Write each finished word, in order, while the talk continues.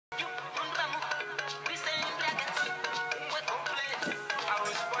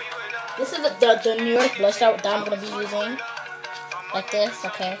This is the New York blush that I'm gonna be using. Like this,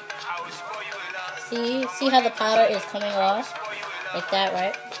 okay. See how the powder is coming off? Like that,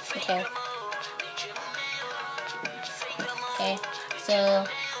 right? Okay. Okay. So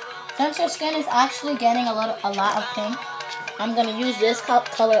since your skin is actually getting a lot of pink, I'm gonna use this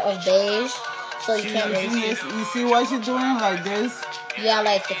color of beige, so you can't really see. You see what she's doing like this? Yeah,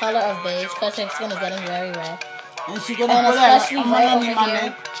 like the color of beige, because her skin is getting very red. And she's gonna put it right over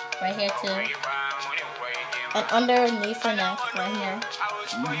here, right here too, and underneath her neck, right here.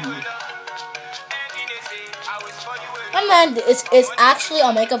 And then it's actually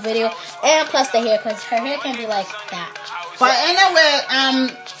a makeup video, and plus the hair, because her hair can be like that. But anyway,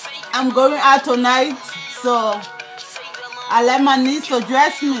 I'm going out tonight, so I let my niece to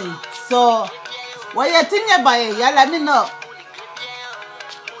dress me. So what you think about it? Yeah, let me know.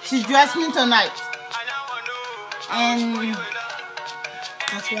 She dressed me tonight. And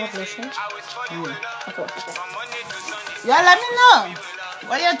does she have lotion? Yeah. Okay. Yeah, let me know.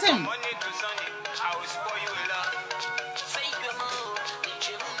 What do you think?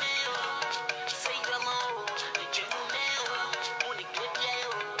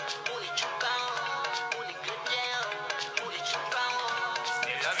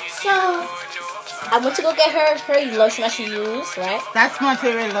 So I went to go get her lotion that she used, right? That's my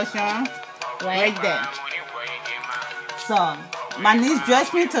favorite lotion. Right there. So my niece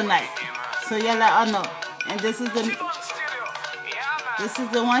dressed me tonight. So yeah, let her know. And this is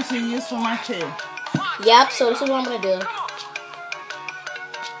the one she used for my hair. Yep, so this is what I'm gonna do.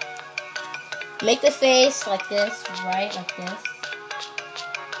 Make the face like this, right? Like this.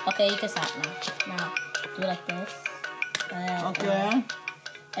 Okay, you can stop now. Now, do it like this. Okay.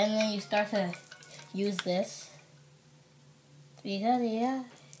 And then you start to use this. Because, yeah.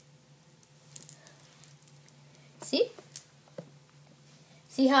 See?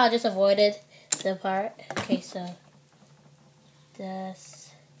 See how I just avoided the part? Okay, so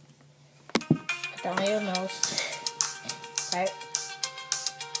this down your nose, right?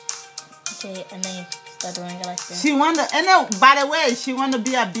 Okay, and then you start doing it like this. She wanna, and then, by the way, she wanna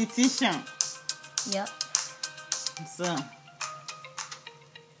be a beautician. Yep. So.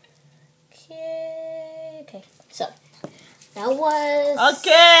 Okay. So that was.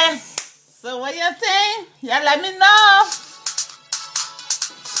 Okay. So what you think? Yeah, let me know.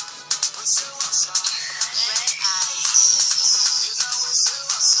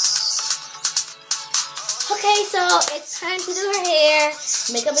 Okay, so it's time to do her hair.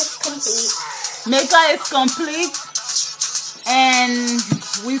 Makeup is complete. Makeup is complete. And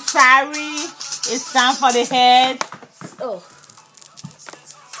we sorry. It's time for the head. Oh.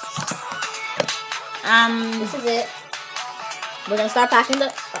 This is it. We're gonna start packing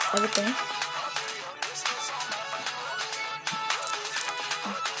the everything.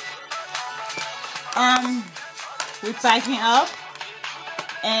 We're packing up.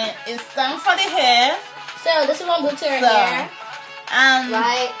 And it's time for the hair. So this is what I'm doing to her hair.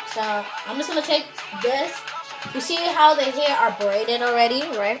 Right. So I'm just gonna take this. You see how the hair are braided already,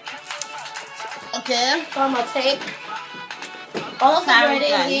 right? Okay. So I'm gonna take all of the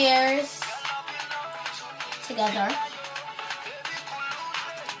braided hairs together.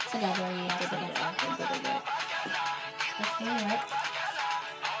 Together. Okay, right.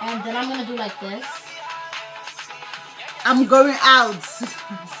 And then I'm gonna do like this. I'm going out,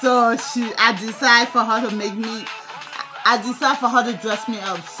 so I decide for her to dress me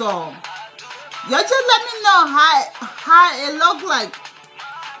up. So you just let me know how it look like.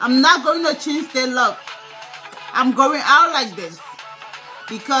 I'm not going to change the look. I'm going out like this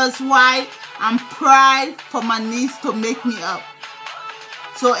because why? I'm proud for my niece to make me up.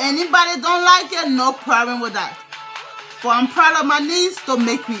 So anybody don't like it, no problem with that. But I'm proud of my niece to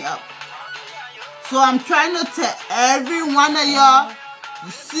make me up. So I'm trying to tell every one of y'all,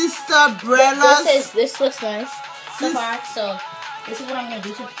 sister, brothers. This looks nice so far. So this is what I'm gonna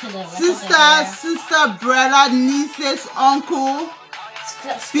do to the rest of the hair. Sister, brother, nieces, uncle.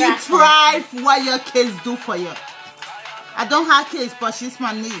 Be proud for what your kids do for you. I don't have kids, but she's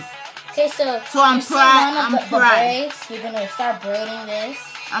my niece. Okay, so I'm proud. I'm proud. Braids, you're gonna start braiding this.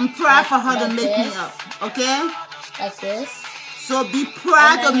 I'm proud for her to make me up. Okay. Like this. So be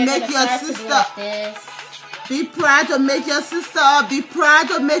proud to make your sister. Be proud to make your sister up. Be proud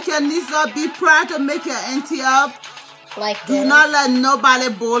to make your niece up. Be proud to make your auntie up. Like this. Do not let nobody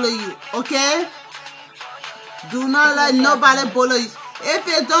bully you. Okay. Do not let nobody bully you. If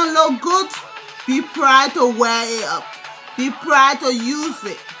it don't look good, be proud to wear it up. Be proud to use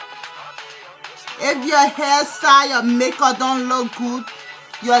it. If your hairstyle, your makeup don't look good,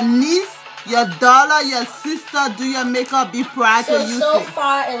 your niece Your daughter, your sister do your makeup, be proud to use so it.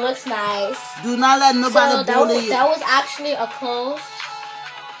 far it looks nice. Do not let nobody bully you. That was actually a close.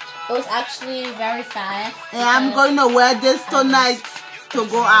 It was actually very fast. And I'm going to wear this tonight to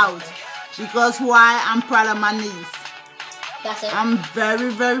go out. Because why? I'm proud of my niece. That's it. I'm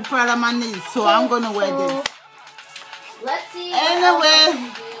very, very proud of my niece. So I'm going to wear this. Let's see.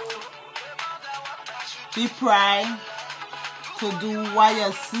 Anyway, be proud to do what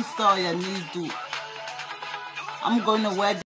your sister or your niece do. I'm going to wear this.